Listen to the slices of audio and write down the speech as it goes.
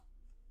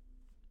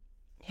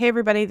Hey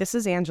everybody, this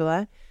is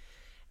Angela,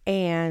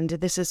 and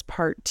this is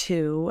part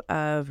 2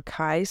 of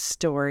Kai's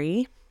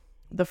story.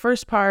 The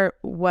first part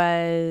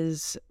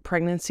was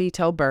pregnancy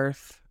till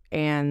birth,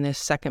 and the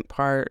second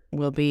part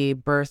will be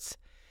birth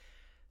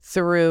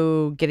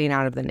through getting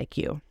out of the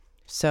NICU.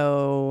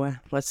 So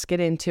let's get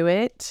into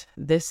it.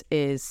 This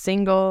is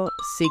Single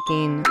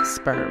Seeking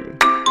Sperm.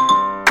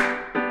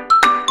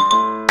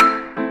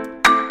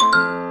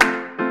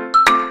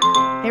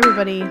 Hey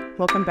everybody,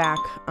 welcome back.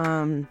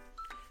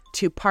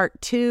 To part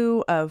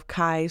 2 of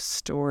Kai's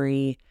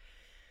story.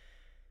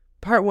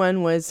 Part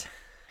 1 was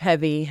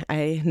heavy,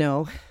 I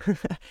know.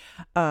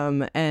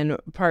 And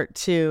part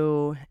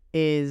 2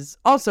 is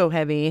also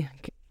heavy.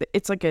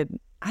 It's like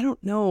I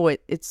don't know,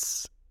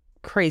 it's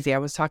crazy. I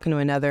was talking to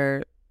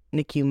another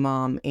NICU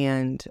mom,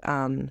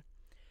 and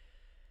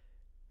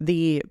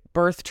the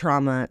birth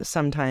trauma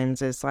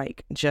sometimes is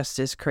like just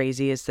as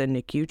crazy as the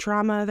NICU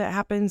trauma that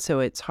happens, so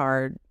it's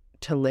hard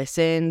to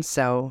listen.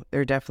 So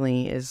there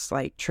definitely is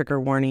like trigger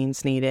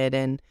warnings needed.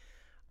 And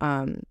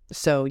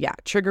so yeah,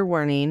 trigger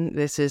warning.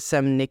 This is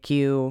some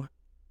NICU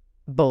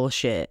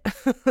bullshit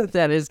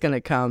that is going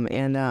to come.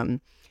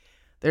 And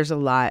there's a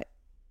lot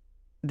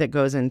that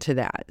goes into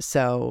that.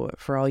 So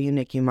for all you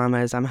NICU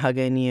mamas, I'm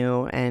hugging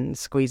you and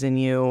squeezing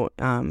you.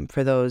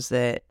 For those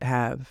that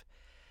have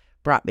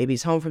brought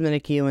babies home from the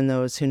NICU and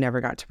those who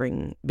never got to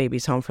bring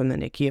babies home from the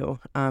NICU.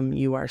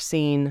 You are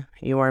seen,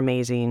 you are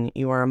amazing,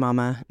 you are a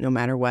mama, no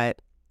matter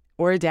what,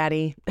 or a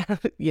daddy,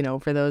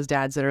 for those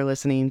dads that are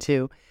listening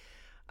too.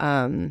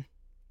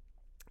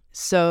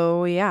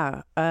 So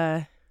yeah,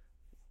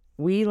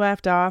 we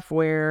left off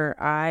where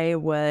I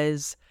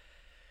was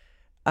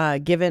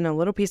given a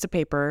little piece of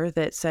paper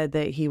that said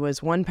that he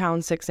was 1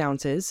 pound, 6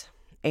 ounces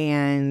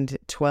and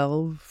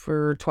 12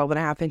 or 12 and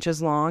a half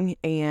inches long.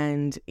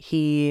 And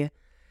he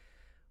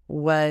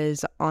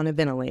was on a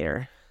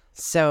ventilator.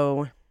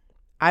 So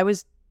I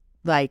was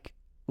like,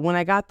 when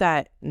I got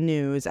that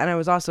news, and I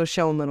was also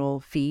shown little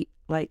feet,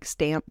 like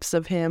stamps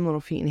of him,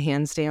 little feet and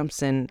hand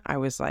stamps. And I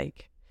was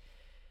like,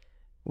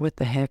 what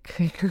the heck?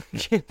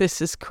 This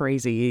is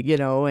crazy,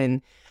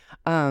 and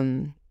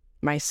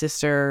my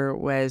sister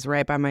was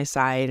right by my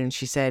side, and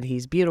she said,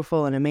 he's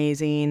beautiful and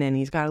amazing, and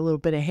he's got a little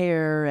bit of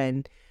hair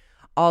and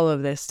all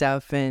of this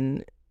stuff.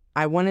 And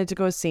I wanted to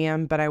go see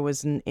him, but I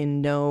was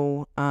in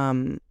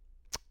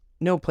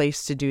no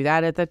place to do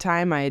that at the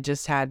time. I had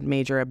just had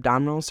major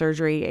abdominal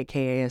surgery,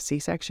 aka a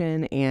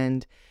C-section,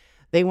 and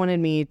they wanted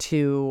me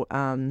to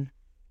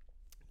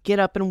get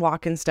up and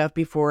walk and stuff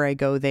before I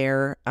go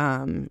there,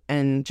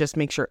 and just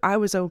make sure I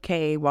was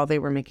okay while they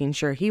were making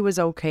sure he was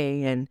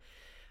okay. And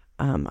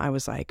I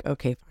was like,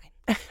 okay,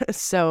 fine.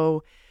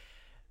 So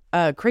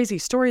crazy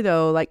story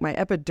though, like my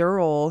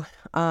epidural,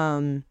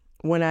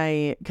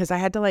 because I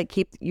had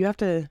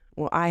to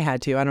I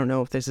had to, I don't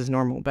know if this is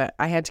normal, but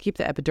I had to keep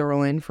the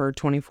epidural in for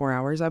 24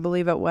 hours, I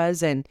believe it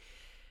was. And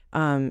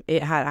I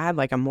had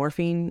like a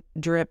morphine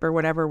drip or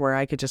whatever, where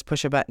I could just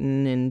push a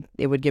button and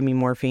it would give me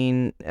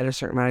morphine at a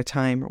certain amount of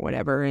time or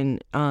whatever.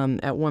 And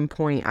at one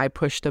point I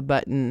pushed a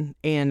button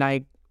and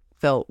I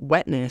felt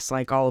wetness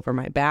like all over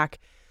my back.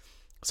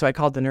 So I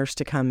called the nurse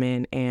to come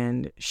in,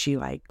 and she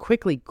like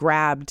quickly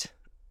grabbed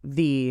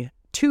the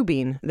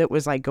tubing that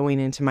was like going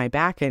into my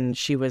back, and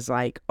she was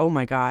like, oh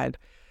my God,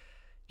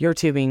 your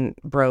tubing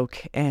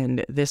broke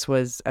and this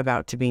was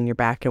about to be in your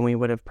back, and we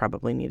would have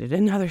probably needed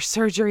another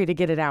surgery to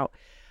get it out.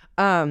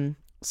 Oh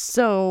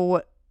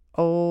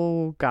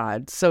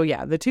God. So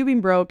yeah, the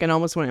tubing broke and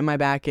almost went in my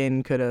back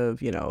and could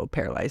have,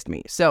 paralyzed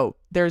me. So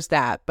there's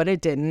that, but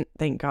it didn't,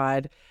 thank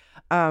God.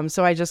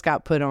 So I just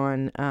got put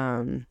on,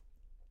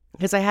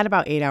 because I had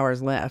about 8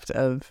 hours left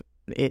of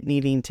it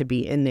needing to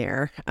be in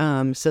there.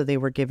 So they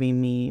were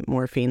giving me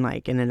morphine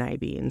like in an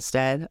IV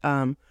instead.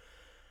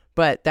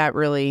 But that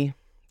really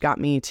got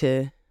me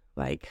to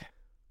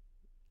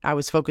I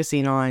was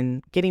focusing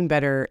on getting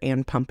better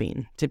and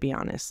pumping, to be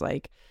honest.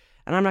 And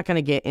I'm not going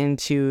to get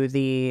into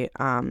the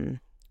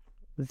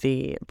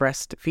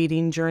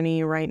breastfeeding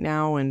journey right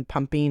now and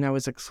pumping. I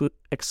was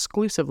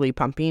exclusively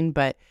pumping,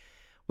 but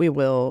we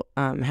will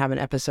have an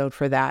episode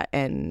for that.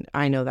 And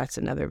I know that's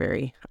another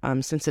very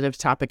sensitive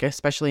topic,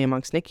 especially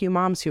amongst NICU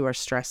moms who are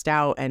stressed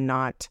out and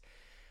not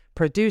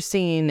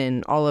producing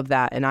and all of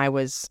that. And I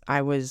was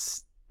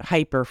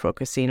hyper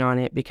focusing on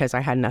it because I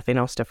had nothing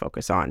else to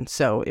focus on.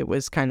 So it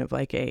was kind of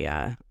like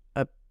a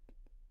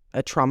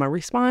trauma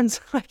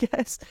response, I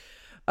guess.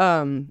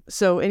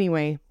 So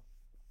anyway,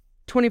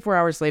 24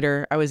 hours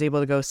later, I was able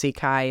to go see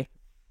Kai,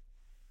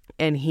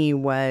 and he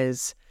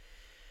was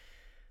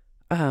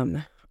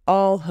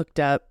all hooked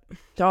up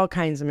to all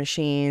kinds of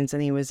machines,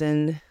 and he was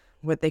in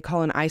what they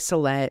call an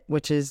isolette,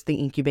 which is the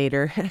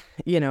incubator,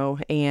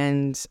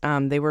 and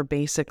they were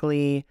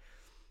basically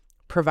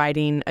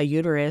providing a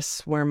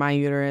uterus where my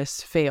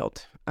uterus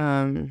failed.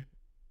 And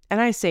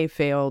I say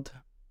failed,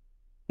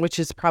 which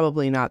is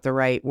probably not the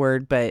right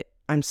word, but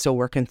I'm still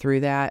working through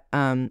that.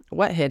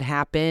 What had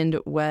happened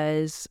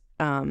was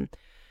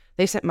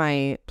they sent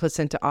my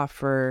placenta off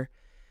for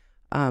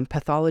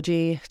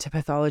pathology,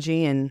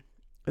 and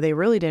they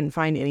really didn't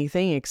find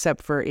anything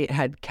except for it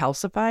had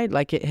calcified,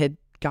 like it had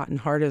gotten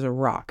hard as a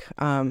rock.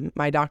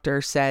 My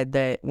doctor said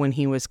that when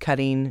he was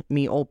cutting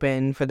me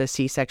open for the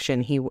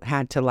C-section, he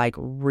had to like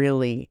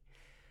really,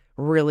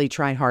 really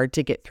try hard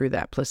to get through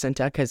that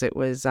placenta because it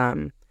was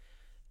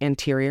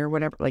anterior,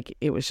 whatever, like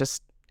it was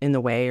just in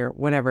the way or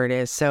whatever it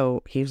is.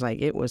 So he was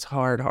like, it was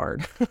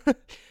hard,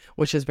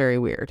 which is very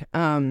weird.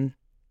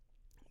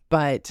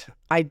 But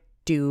I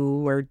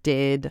do or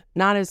did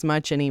not as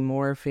much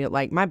anymore. Feel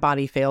like my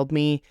body failed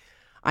me.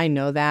 I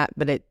know that,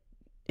 but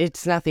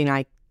it's nothing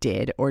I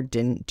did or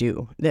didn't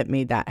do that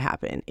made that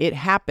happen. It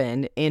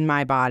happened in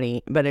my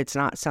body, but it's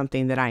not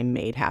something that I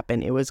made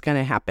happen. It was going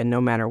to happen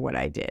no matter what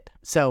I did.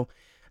 So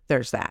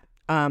there's that.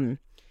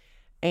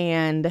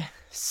 And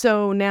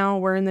so now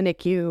we're in the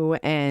NICU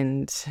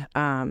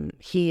and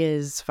he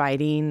is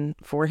fighting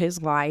for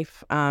his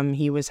life.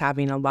 He was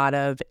having a lot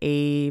of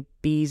A,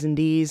 B's, and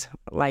D's,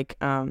 like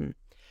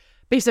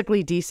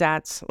basically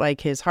DSATs,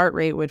 like his heart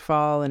rate would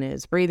fall and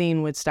his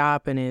breathing would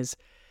stop and his,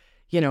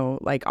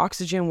 like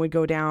oxygen would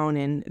go down.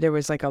 And there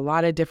was like a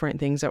lot of different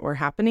things that were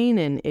happening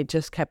and it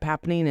just kept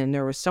happening. And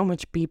there was so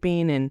much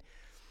beeping and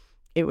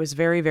it was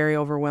very, very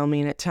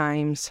overwhelming at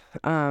times.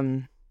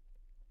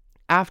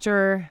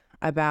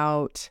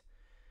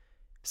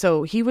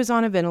 So he was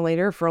on a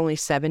ventilator for only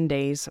 7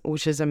 days,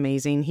 which is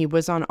amazing. He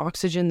was on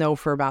oxygen though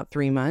for about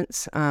 3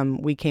 months.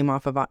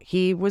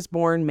 He was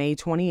born May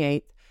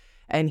 28th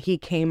and he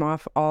came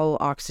off all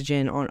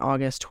oxygen on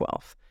August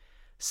 12th.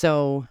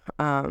 So,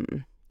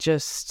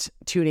 just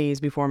 2 days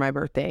before my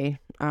birthday.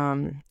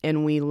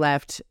 And we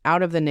left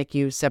out of the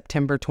NICU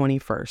September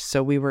 21st.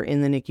 So we were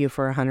in the NICU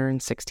for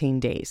 116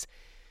 days.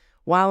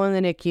 While in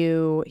the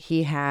NICU,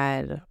 he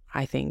had,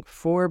 I think,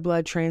 4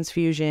 blood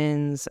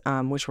transfusions,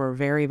 which were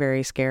very,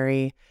 very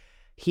scary.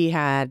 He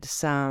had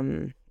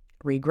some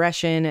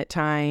regression at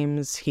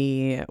times.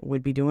 He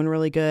would be doing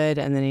really good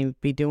and then he'd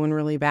be doing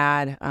really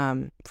bad.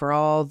 For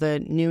all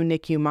the new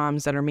NICU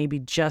moms that are maybe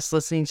just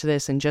listening to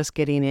this and just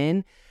getting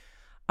in,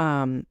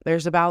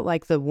 there's about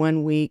like the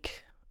 1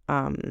 week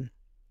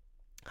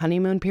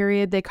honeymoon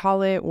period, they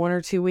call it, 1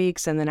 or 2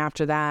 weeks. And then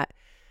after that,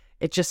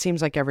 it just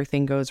seems like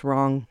everything goes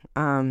wrong.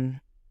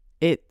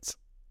 It's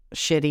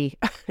shitty.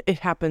 It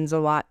happens a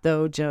lot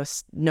though.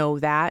 Just know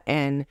that.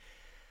 And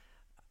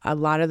a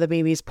lot of the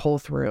babies pull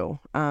through.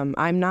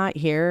 I'm not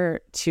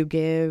here to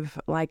give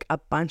like a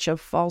bunch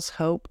of false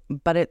hope,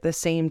 but at the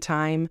same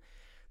time,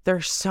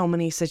 there's so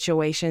many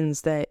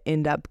situations that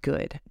end up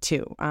good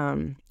too.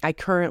 I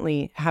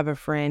currently have a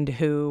friend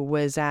who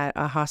was at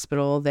a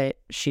hospital that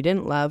she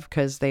didn't love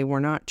because they were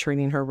not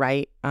treating her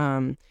right.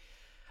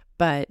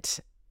 But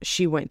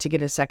she went to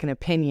get a second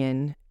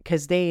opinion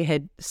because they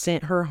had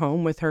sent her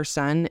home with her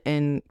son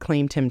and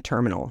claimed him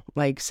terminal,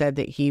 like said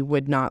that he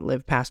would not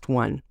live past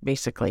 1,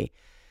 basically.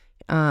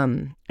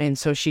 And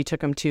so she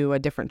took him to a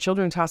different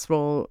children's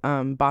hospital,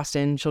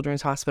 Boston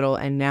Children's Hospital.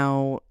 And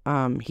now,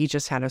 he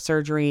just had a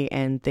surgery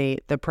and the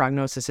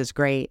prognosis is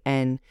great.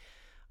 And,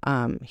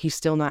 he's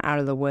still not out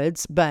of the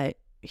woods, but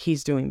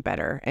he's doing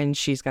better and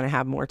she's going to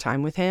have more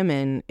time with him.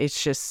 And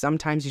it's just,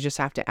 sometimes you just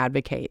have to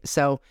advocate.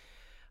 So,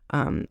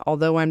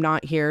 although I'm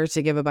not here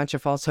to give a bunch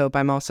of false hope,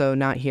 I'm also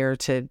not here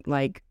to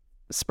like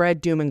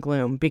spread doom and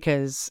gloom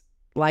because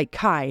like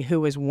Kai,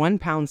 who was 1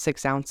 pound,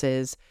 6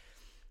 ounces,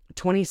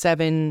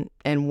 27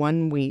 and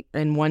 1 week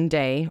and 1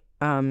 day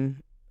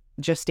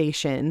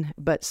gestation,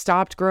 but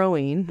stopped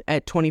growing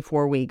at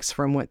 24 weeks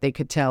from what they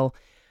could tell.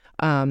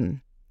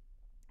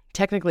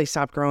 Technically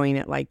stopped growing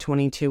at like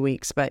 22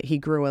 weeks, but he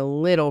grew a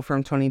little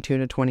from 22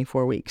 to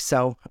 24 weeks.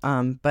 So,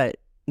 but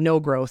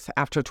no growth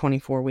after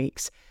 24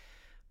 weeks.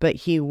 But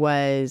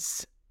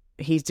he's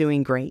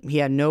doing great. He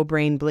had no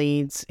brain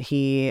bleeds.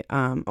 He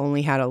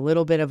only had a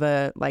little bit of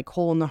a like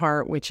hole in the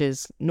heart, which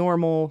is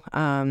normal.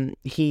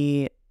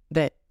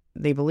 That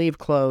they believe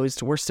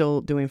closed. We're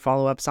still doing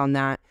follow-ups on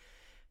that.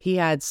 He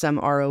had some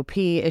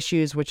ROP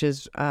issues, which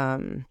is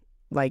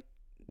like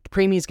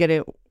preemies get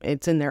it.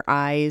 It's in their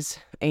eyes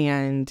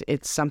and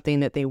it's something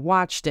that they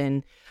watched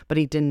but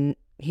he didn't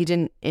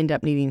end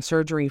up needing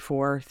surgery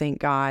for, thank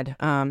God.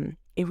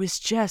 It was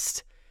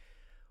just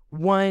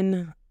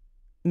one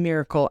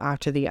miracle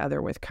after the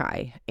other with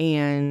Kai.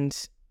 And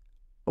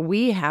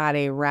we had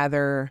a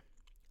rather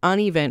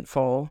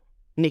uneventful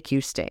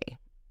NICU stay.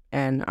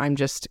 And I'm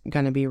just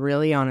going to be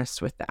really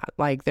honest with that.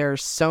 Like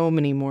there's so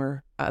many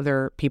more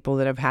other people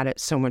that have had it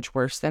so much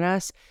worse than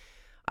us,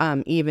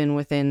 even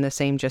within the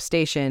same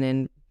gestation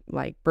and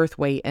like birth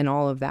weight and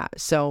all of that.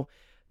 So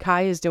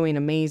Kai is doing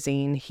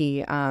amazing.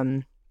 He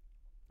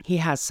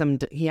had some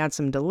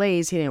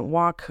delays. He didn't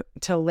walk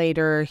till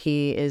later.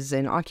 He is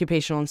in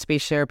occupational and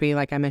speech therapy,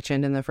 like I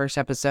mentioned in the first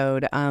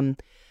episode.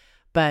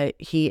 But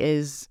he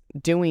is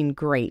doing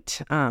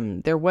great.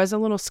 There was a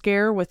little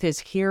scare with his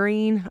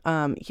hearing.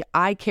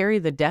 I carry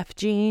the deaf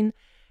gene,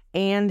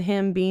 and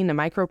him being a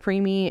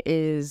micropreemie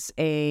is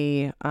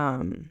a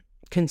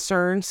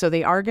concern. So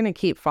they are going to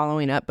keep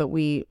following up. But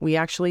we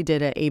actually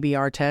did an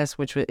ABR test,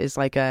 which is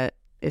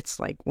it's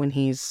like when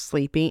he's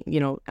sleeping,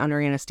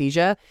 under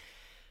anesthesia.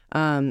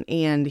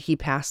 And he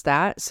passed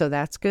that, so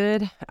that's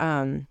good.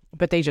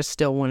 But they just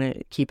still want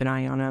to keep an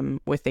eye on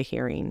him with the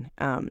hearing,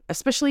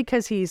 especially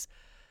because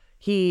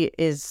he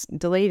is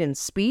delayed in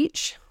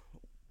speech.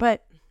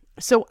 But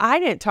so I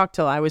didn't talk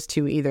till I was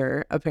 2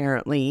 either,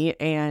 apparently.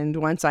 And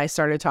once I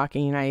started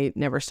talking, I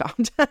never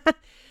stopped.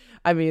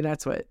 I mean,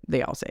 that's what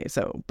they all say.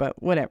 So,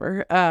 but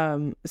whatever.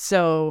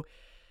 So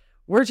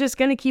we're just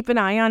going to keep an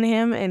eye on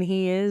him, and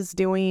he is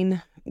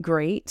doing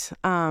great.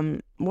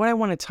 What I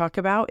want to talk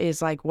about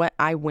is like what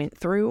I went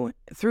through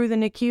the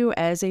NICU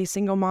as a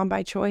single mom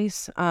by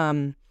choice.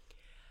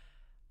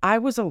 I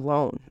was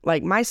alone.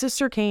 Like, my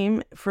sister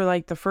came for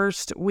like the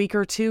first week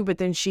or 2, but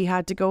then she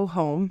had to go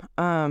home.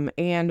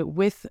 And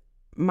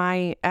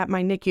at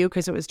my NICU,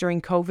 because it was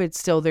during COVID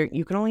still, there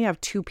you can only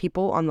have 2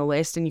 people on the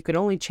list, and you could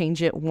only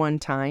change it 1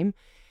 time.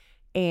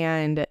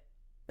 And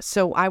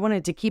so I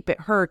wanted to keep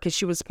it her because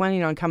she was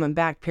planning on coming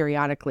back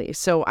periodically.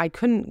 So I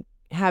couldn't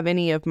have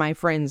any of my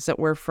friends that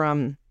were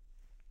from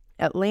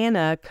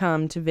Atlanta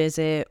come to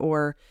visit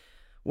or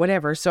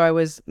whatever. So I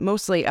was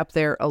mostly up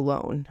there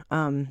alone.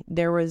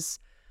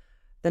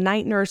 The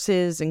night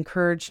nurses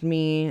encouraged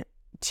me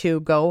to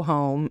go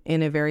home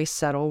in a very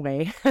subtle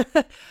way.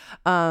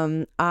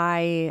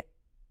 I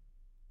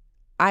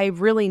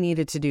really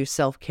needed to do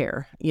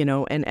self-care,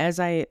 and as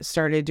I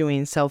started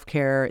doing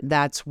self-care,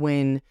 that's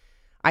when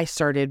I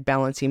started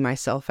balancing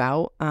myself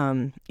out.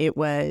 It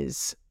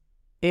was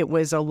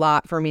a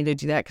lot for me to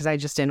do that because I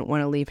just didn't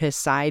want to leave his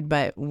side,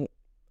 but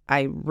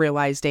I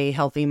realized a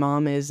healthy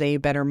mom is a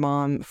better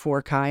mom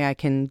for Kai. I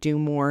can do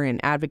more and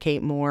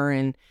advocate more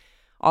and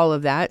all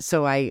of that.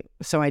 So I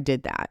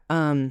did that.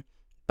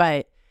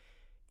 But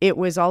it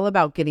was all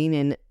about getting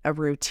in a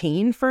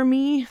routine for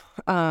me.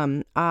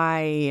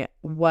 I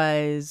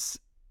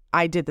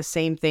did the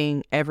same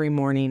thing every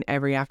morning,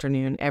 every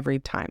afternoon, every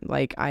time.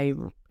 Like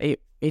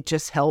it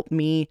just helped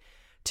me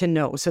to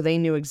know. So they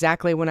knew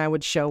exactly when I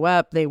would show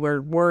up. They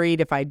were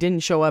worried if I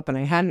didn't show up and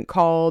I hadn't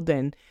called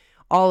and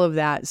all of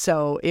that.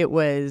 So it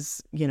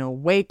was,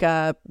 wake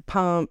up,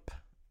 pump,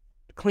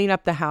 clean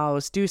up the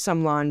house, do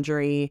some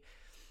laundry,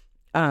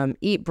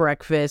 eat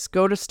breakfast,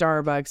 go to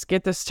Starbucks,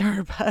 get the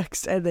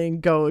Starbucks, and then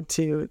go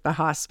to the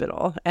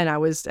hospital. And I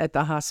was at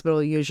the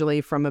hospital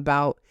usually from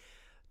about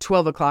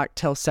 12 o'clock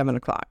till 7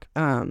 o'clock,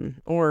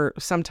 or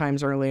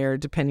sometimes earlier,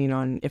 depending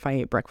on if I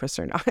ate breakfast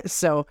or not.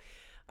 So,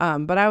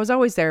 but I was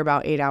always there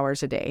about 8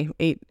 hours a day,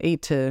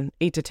 8 to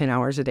 10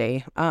 hours a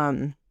day.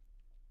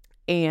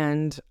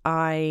 And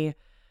I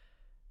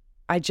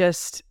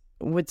just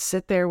would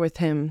sit there with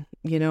him,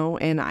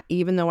 and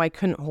even though I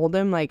couldn't hold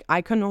him, like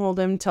I couldn't hold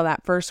him till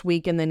that first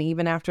week. And then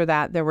even after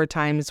that, there were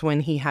times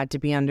when he had to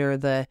be under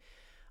the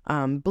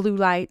blue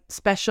light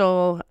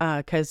special,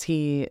 cause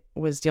he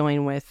was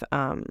dealing with,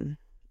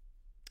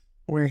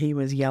 where he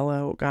was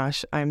yellow.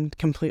 Gosh, I'm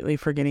completely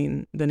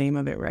forgetting the name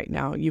of it right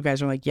now. You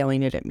guys are like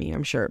yelling it at me,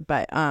 I'm sure.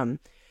 But,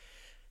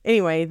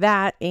 anyway,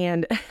 that,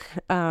 and,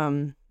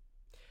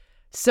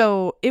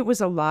 so it was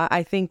a lot.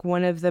 I think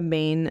one of the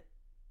main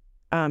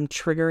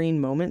triggering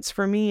moments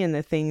for me and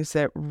the things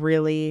that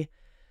really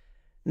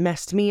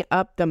messed me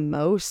up the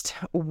most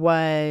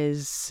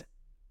was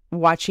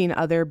watching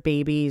other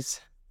babies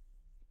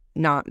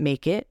not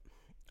make it.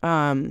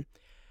 I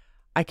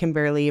can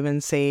barely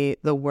even say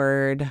the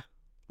word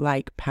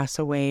like pass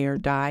away or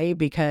die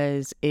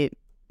because it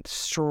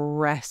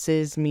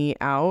stresses me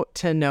out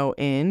to no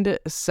end.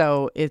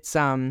 So it's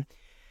one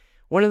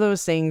of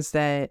those things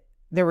that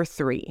there were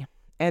 3.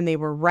 And they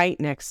were right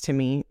next to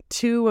me.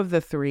 2 of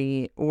the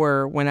 3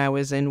 were when I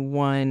was in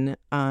one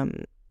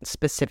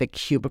specific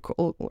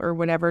cubicle or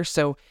whatever.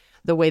 So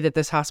the way that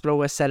this hospital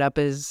was set up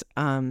is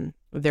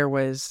there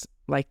was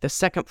like the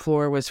second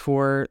floor was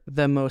for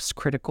the most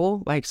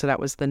critical, like, so that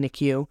was the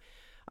NICU.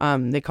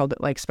 They called it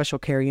like special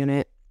care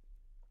unit.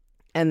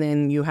 And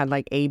then you had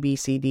like A, B,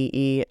 C, D,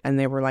 E, and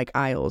they were like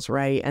aisles,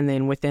 right? And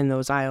then within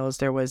those aisles,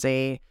 there was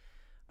a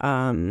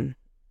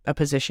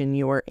position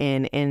you were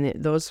in, and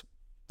those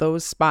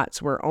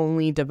spots were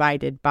only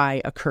divided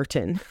by a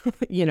curtain,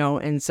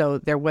 and so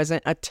there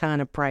wasn't a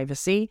ton of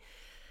privacy,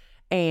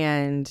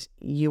 and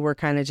you were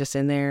kind of just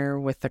in there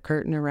with the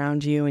curtain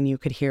around you, and you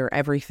could hear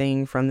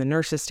everything from the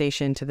nurse's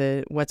station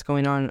to what's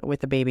going on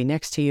with the baby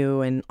next to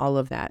you and all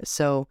of that.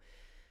 So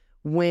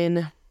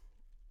when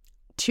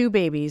 2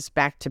 babies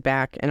back to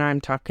back, and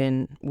I'm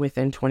talking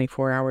within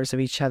 24 hours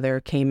of each other,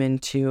 came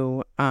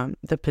into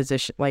the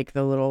position, like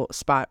the little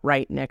spot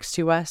right next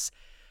to us,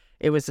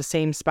 it was the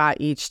same spot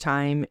each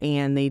time,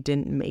 and they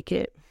didn't make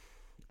it.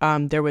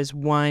 There was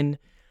one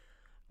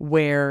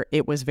where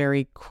it was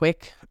very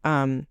quick,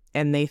 and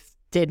they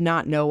did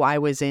not know I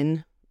was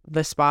in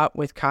the spot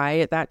with Kai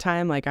at that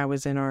time. Like I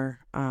was in our,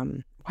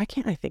 why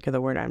can't I think of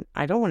the word?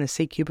 I don't want to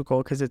say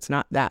cubicle because it's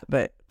not that,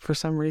 but for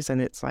some reason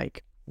it's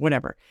like,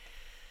 whatever.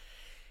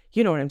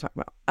 You know what I'm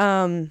talking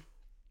about.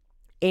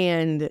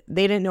 And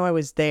they didn't know I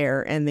was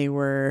there, and they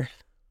were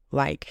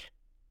like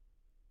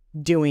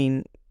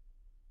doing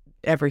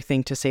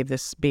everything to save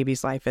this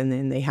baby's life. And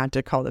then they had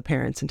to call the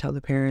parents and tell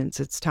the parents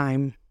it's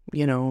time,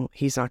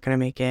 he's not going to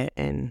make it,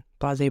 and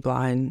blah, blah,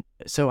 blah. And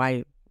so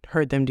I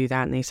heard them do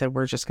that. And they said,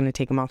 we're just going to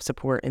take him off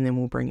support and then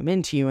we'll bring him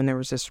into you. And there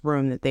was this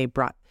room that they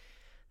brought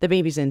the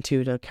babies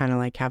into to kind of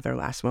like have their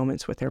last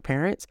moments with their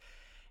parents.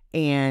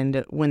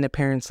 And when the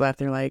parents left,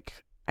 they're like,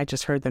 I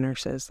just heard the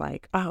nurses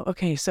like, oh,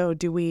 okay, so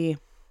do we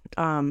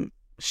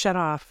shut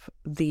off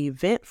the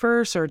vent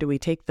first, or do we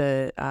take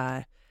the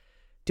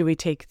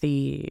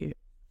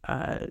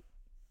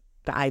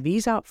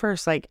IVs out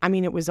first? Like, I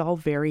mean, it was all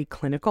very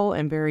clinical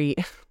and very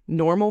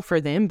normal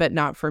for them, but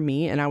not for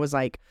me. And I was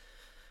like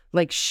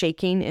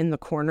shaking in the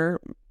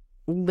corner,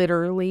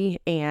 literally.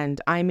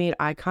 And I made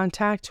eye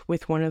contact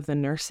with one of the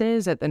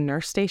nurses at the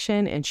nurse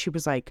station, and she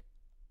was like,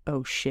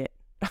 oh shit.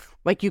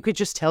 Like, you could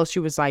just tell she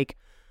was like,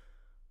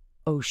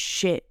 oh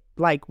shit.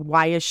 Like,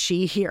 why is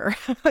she here?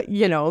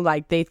 You know,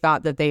 like they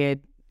thought that they had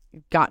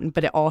gotten,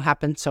 but it all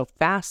happened so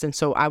fast. And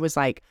so I was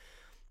like,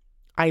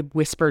 I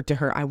whispered to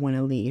her, I want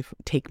to leave,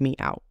 take me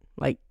out,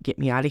 like get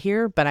me out of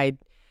here. But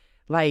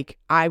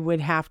I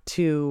would have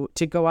to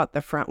go out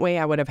the front way.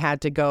 I would have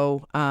had to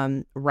go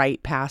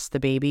right past the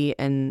baby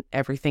and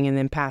everything, and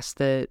then past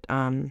the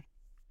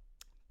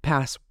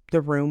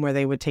room where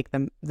they would take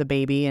the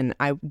baby. And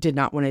I did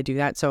not want to do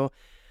that. So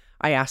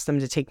I asked them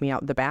to take me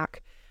out the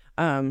back.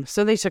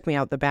 So they took me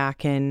out the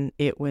back, and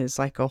it was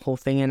like a whole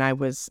thing. And I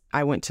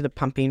went to the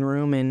pumping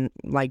room and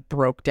like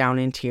broke down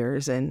in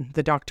tears. And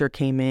the doctor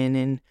came in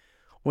and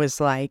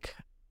was like,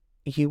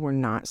 you were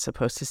not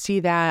supposed to see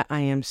that. I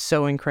am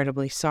so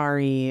incredibly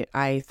sorry.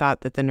 I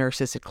thought that the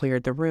nurses had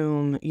cleared the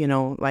room. You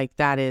know, like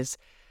that is,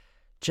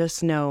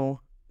 just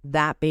know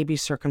that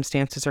baby's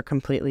circumstances are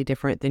completely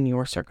different than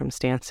your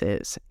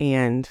circumstances.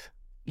 And,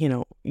 you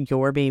know,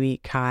 your baby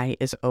Kai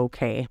is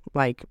okay.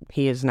 Like,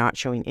 he is not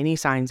showing any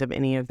signs of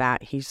any of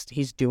that.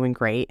 He's doing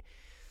great.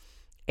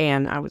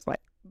 And I was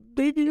like,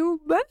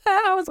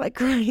 I was like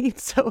crying.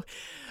 So,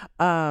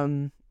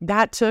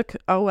 that took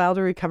a while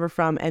to recover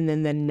from. And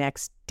then the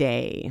next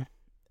day,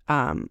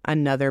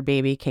 another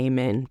baby came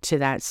in to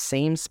that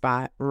same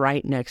spot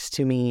right next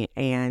to me.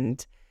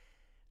 And,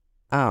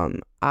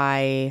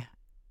 I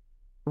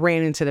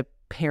ran into the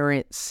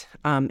parents,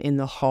 in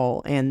the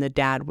hall, and the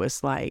dad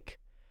was like,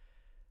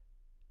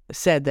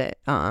 said that,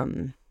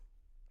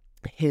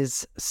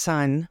 his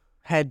son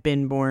had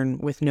been born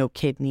with no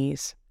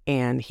kidneys.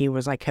 And he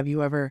was like, have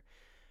you ever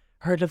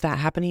heard of that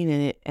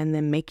happening and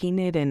then making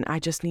it? And I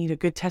just need a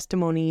good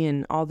testimony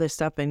and all this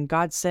stuff. And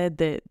God said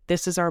that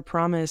this is our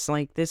promise,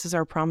 like this is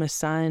our promised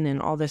son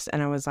and all this.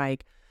 And I was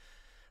like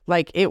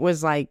it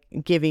was like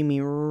giving me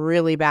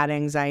really bad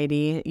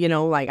anxiety, you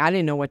know, like I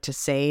didn't know what to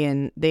say.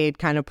 And they had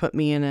kind of put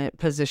me in a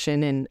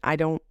position, and I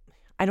don't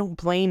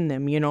blame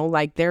them, you know,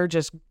 like they're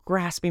just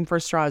grasping for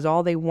straws.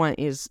 All they want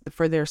is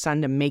for their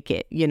son to make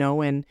it, you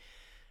know, and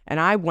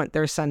I want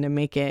their son to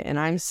make it. And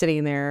I'm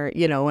sitting there,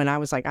 you know, and I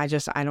was like, I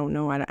don't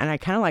know. And I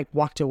kind of like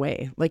walked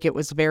away. Like, it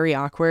was very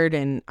awkward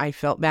and I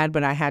felt bad,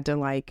 but I had to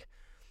like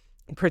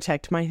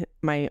protect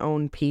my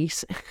own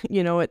peace,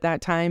 you know, at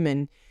that time.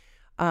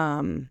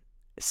 And,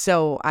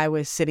 so I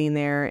was sitting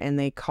there, and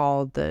they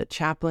called the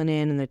chaplain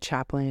in, and the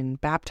chaplain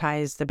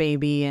baptized the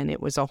baby, and it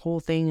was a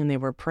whole thing. And they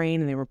were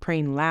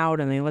praying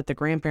loud, and they let the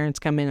grandparents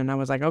come in. And I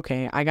was like,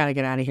 okay, I got to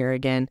get out of here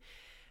again.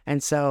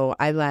 And so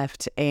I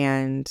left,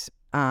 and,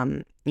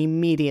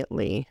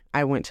 immediately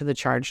I went to the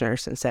charge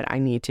nurse and said, I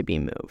need to be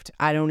moved.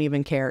 I don't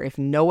even care if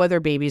no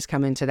other babies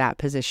come into that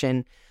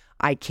position.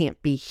 I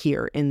can't be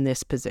here in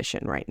this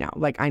position right now.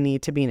 Like, I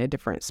need to be in a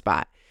different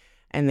spot.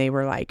 And they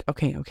were like,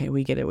 okay,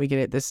 we get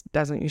it. This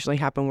doesn't usually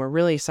happen. We're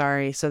really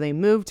sorry. So they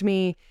moved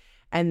me.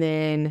 And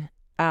then,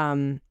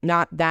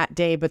 not that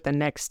day, but the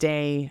next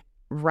day,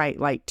 right,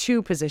 like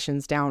 2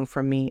 positions down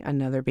from me,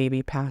 another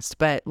baby passed.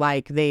 But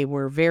like, they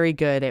were very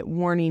good at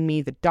warning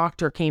me. The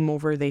doctor came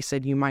over. They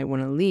said, you might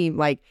want to leave.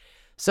 Like,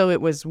 so it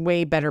was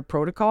way better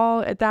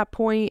protocol at that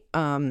point.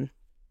 And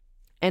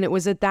it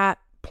was at that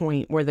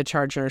point where the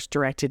charge nurse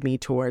directed me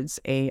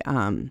towards a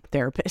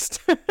therapist.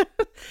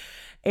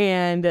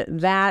 And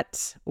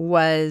that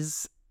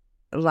was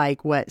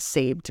like what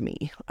saved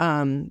me.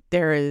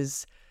 There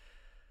is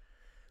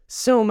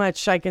so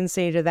much I can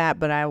say to that,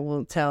 but I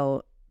will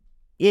tell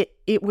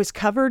it was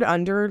covered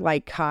under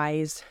like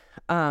Kai's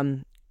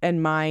and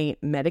my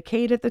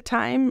Medicaid at the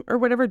time or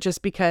whatever,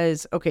 just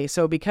because, okay,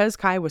 so because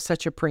Kai was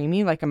such a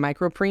preemie, like a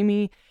micro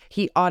preemie,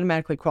 he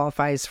automatically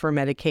qualifies for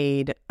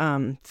Medicaid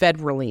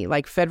federally,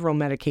 like federal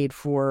Medicaid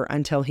for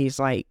until he's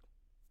like,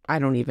 I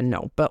don't even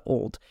know, but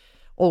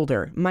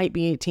older, might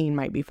be 18,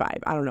 might be 5.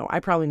 I don't know. I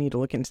probably need to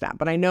look into that,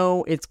 but I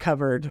know it's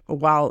covered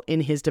while in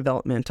his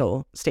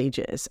developmental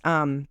stages.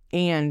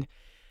 And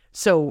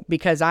so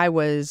because I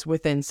was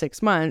within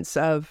 6 months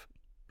of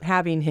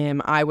having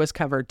him, I was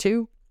covered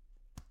too.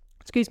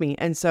 Excuse me.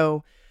 And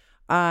so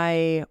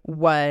my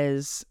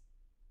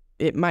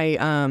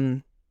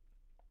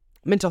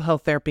mental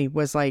health therapy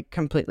was like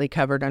completely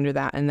covered under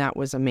that. And that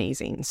was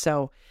amazing.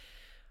 So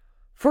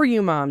for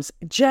you moms,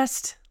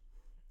 just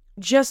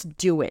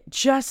do it.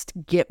 Just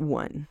get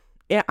one.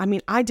 I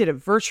mean, I did it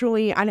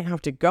virtually. I didn't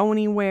have to go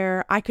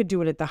anywhere. I could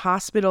do it at the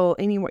hospital,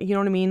 anywhere. You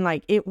know what I mean?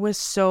 Like, it was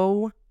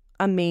so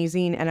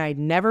amazing. And I'd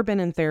never been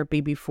in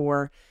therapy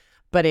before,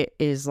 but it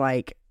is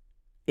like,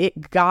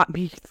 it got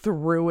me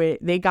through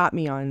it. They got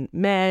me on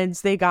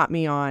meds. They got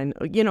me on,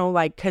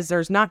 like, because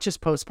there's not just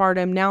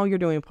postpartum. Now you're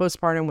doing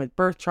postpartum with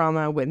birth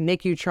trauma, with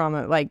NICU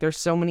trauma. Like, there's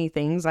so many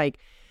things. Like,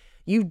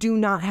 you do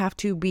not have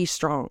to be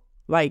strong.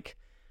 Like,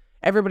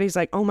 everybody's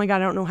like, oh my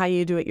God, I don't know how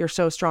you do it. You're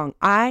so strong.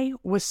 I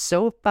was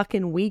so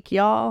fucking weak,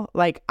 y'all.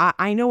 Like,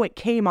 I know it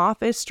came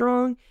off as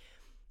strong,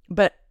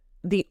 but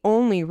the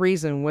only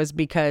reason was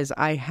because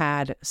I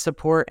had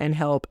support and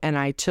help, and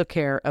I took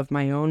care of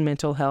my own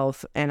mental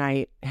health, and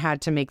I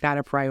had to make that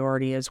a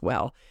priority as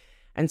well.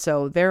 And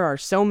so there are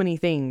so many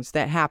things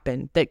that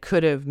happened that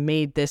could have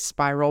made this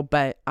spiral,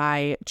 but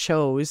I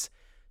chose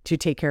to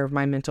take care of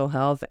my mental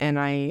health. And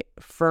I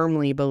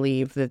firmly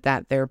believe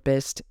that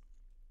therapist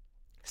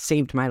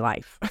saved my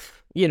life.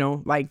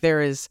 Like,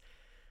 there is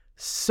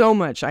so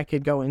much I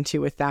could go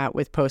into with that,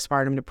 with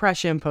postpartum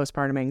depression,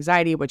 postpartum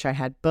anxiety, which I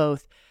had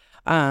both.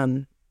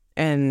 And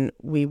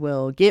we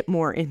will get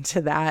more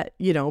into that,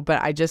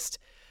 but I just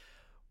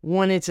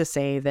wanted to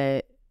say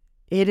that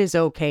it is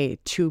okay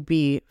to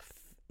be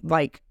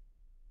like,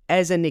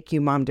 as a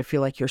NICU mom, to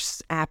feel like you're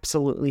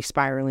absolutely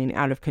spiraling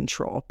out of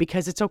control,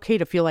 because it's okay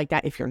to feel like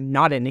that if you're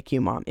not a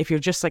NICU mom, if you're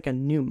just like a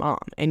new mom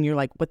and you're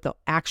like, what the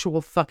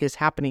actual fuck is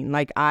happening?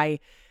 Like, I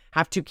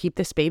have to keep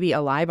this baby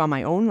alive on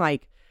my own.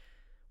 Like,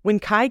 when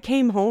Kai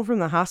came home from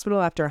the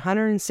hospital after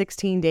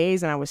 116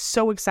 days, and I was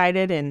so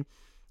excited, and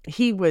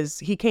he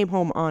came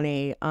home on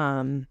a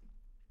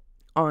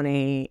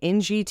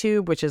NG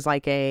tube, which is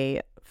like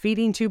a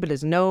feeding tube at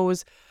his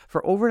nose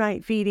for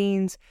overnight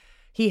feedings.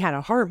 He had a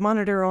heart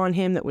monitor on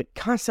him that would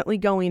constantly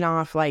going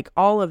off, like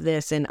all of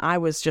this. And I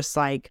was just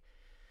like,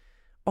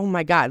 oh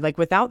my God, like,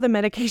 without the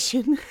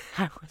medication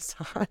I was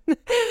on,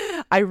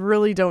 I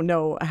really don't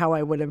know how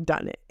I would have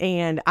done it.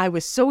 And I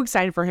was so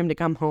excited for him to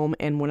come home.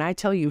 And when I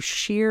tell you,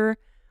 sheer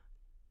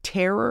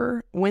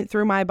terror went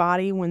through my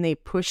body when they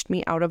pushed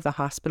me out of the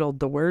hospital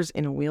doors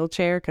in a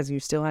wheelchair, because you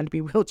still had to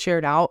be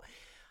wheelchaired out.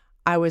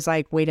 I was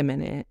like, wait a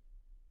minute,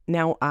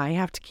 now I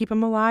have to keep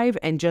him alive?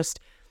 And just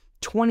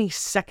 20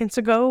 seconds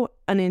ago,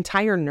 an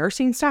entire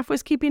nursing staff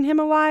was keeping him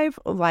alive.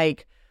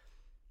 Like,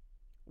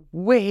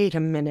 wait a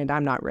minute,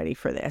 I'm not ready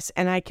for this.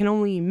 And I can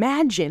only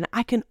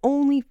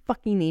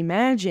fucking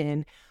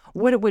imagine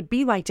what it would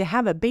be like to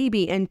have a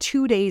baby and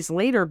 2 days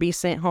later be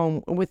sent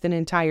home with an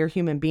entire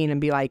human being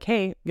and be like,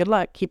 hey, good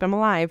luck, keep him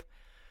alive.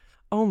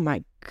 Oh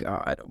my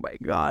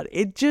God.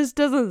 It just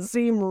doesn't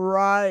seem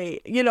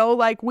right.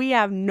 Like, we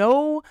have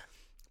no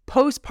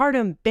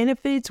postpartum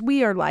benefits.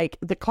 We are like,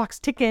 the clock's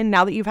ticking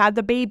now that you've had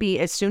the baby.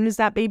 As soon as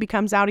that baby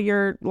comes out of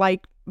your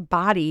like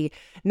body,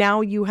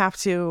 now you have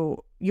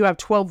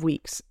 12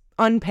 weeks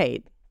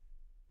unpaid.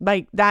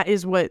 Like, that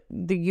is what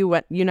the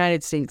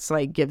United States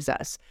like gives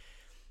us.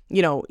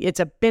 It's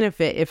a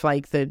benefit if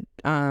like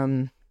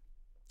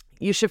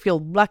you should feel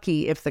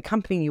lucky if the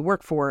company you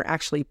work for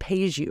actually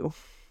pays you,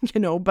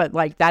 but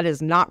like, that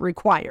is not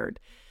required.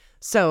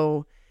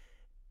 So,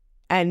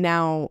 and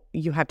now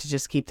you have to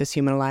just keep this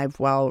human alive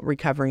while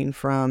recovering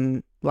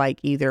from like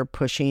either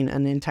pushing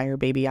an entire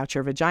baby out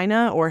your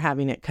vagina or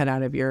having it cut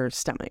out of your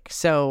stomach.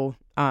 So,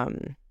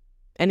 and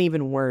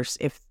even worse,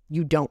 if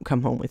you don't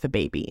come home with a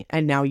baby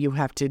and now you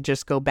have to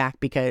just go back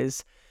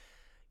because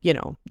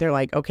they're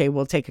like, okay,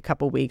 we'll take a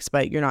couple weeks,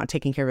 but you're not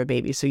taking care of a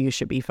baby, so you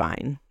should be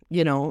fine.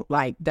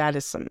 Like,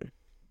 that's some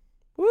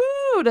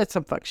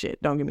fuck shit.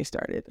 Don't get me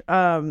started.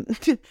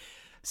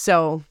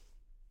 So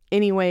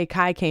anyway,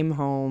 Kai came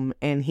home,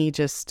 and he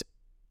just,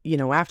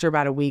 after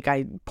about a week,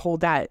 I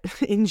pulled that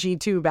NG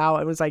tube out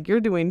and was like, you're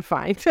doing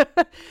fine.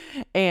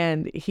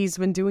 And he's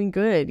been doing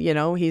good.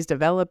 He's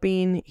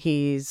developing.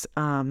 He's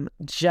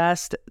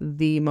just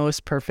the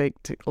most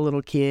perfect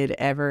little kid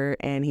ever.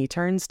 And he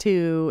turns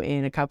 2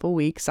 in a couple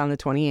weeks on the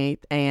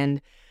 28th.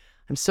 And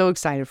I'm so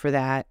excited for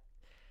that.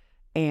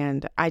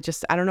 And I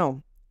don't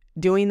know,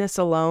 doing this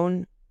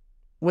alone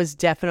was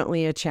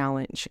definitely a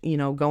challenge.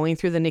 Going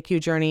through the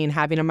NICU journey and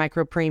having a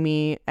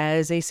micropreemie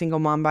as a single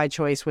mom by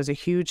choice was a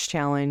huge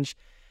challenge.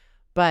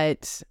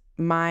 But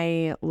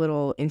my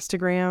little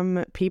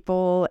Instagram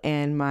people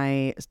and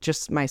my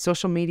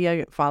social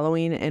media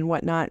following and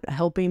whatnot,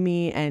 helping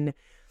me and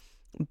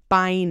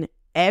buying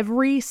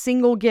every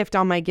single gift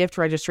on my gift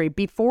registry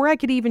before I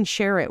could even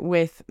share it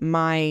with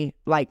my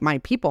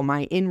people,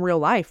 my in real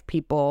life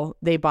people.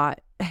 They bought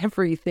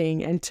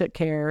everything and took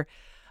care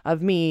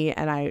of me,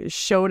 and I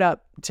showed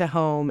up to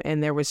home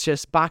and there was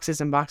just boxes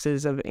and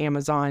boxes of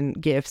Amazon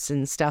gifts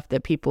and stuff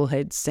that people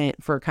had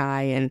sent for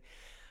Kai. And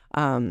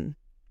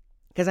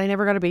because I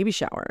never got a baby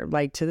shower.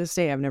 Like, to this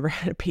day, I've never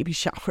had a baby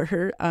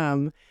shower.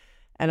 And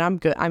I'm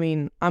good. I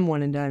mean, I'm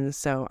one and done,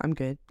 so I'm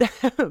good.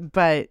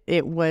 But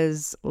it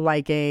was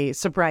like a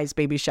surprise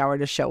baby shower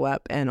to show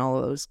up, and all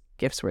of those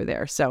gifts were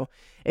there. So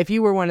if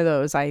you were one of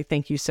those, I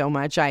thank you so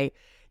much. I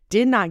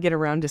did not get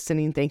around to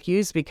sending thank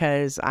yous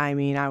because, I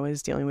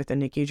was dealing with a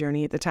NICU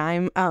journey at the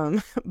time.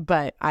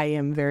 But I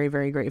am very,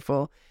 very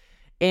grateful.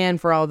 And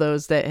for all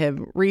those that have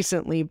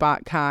recently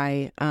bought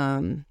Kai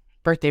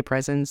birthday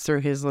presents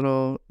through his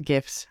little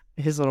gifts,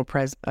 his little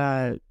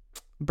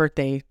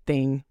birthday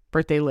thing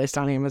birthday list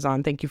on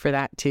Amazon. Thank you for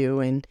that too.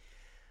 And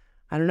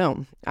I don't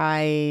know,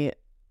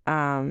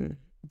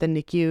 the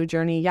NICU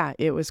journey, yeah,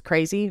 it was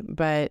crazy,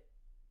 but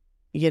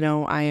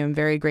I am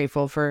very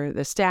grateful for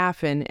the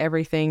staff and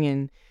everything.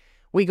 And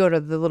we go to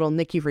the little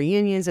NICU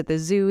reunions at the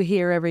zoo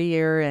here every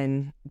year,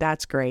 and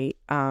that's great.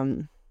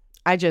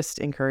 I just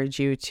encourage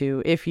you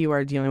to, if you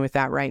are dealing with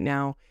that right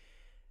now,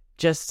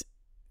 just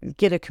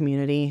get a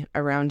community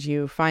around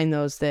you, find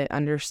those that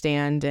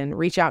understand, and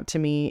reach out to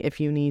me if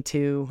you need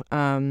to.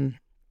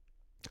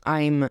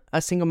 I'm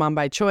a single mom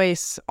by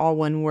choice, all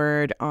one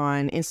word,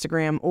 on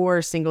Instagram,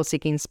 or single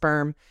seeking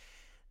sperm.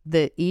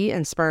 The E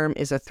in sperm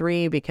is a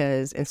 3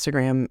 because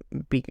Instagram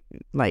be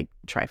like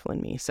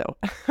trifling me. So,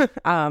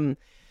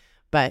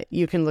 but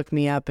you can look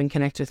me up and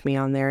connect with me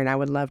on there, and I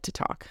would love to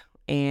talk.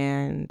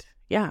 And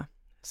yeah,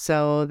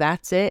 so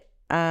that's it.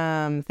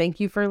 Thank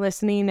you for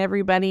listening,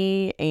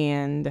 everybody.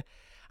 And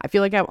I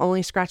feel like I've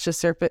only scratched the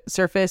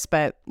surface,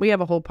 but we have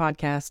a whole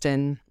podcast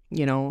and,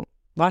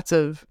 lots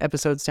of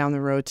episodes down the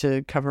road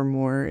to cover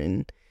more.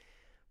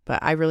 But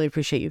I really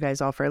appreciate you guys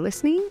all for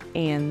listening.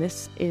 And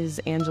this is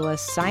Angela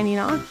signing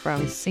off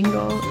from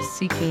Single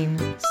Seeking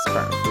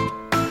Sperm.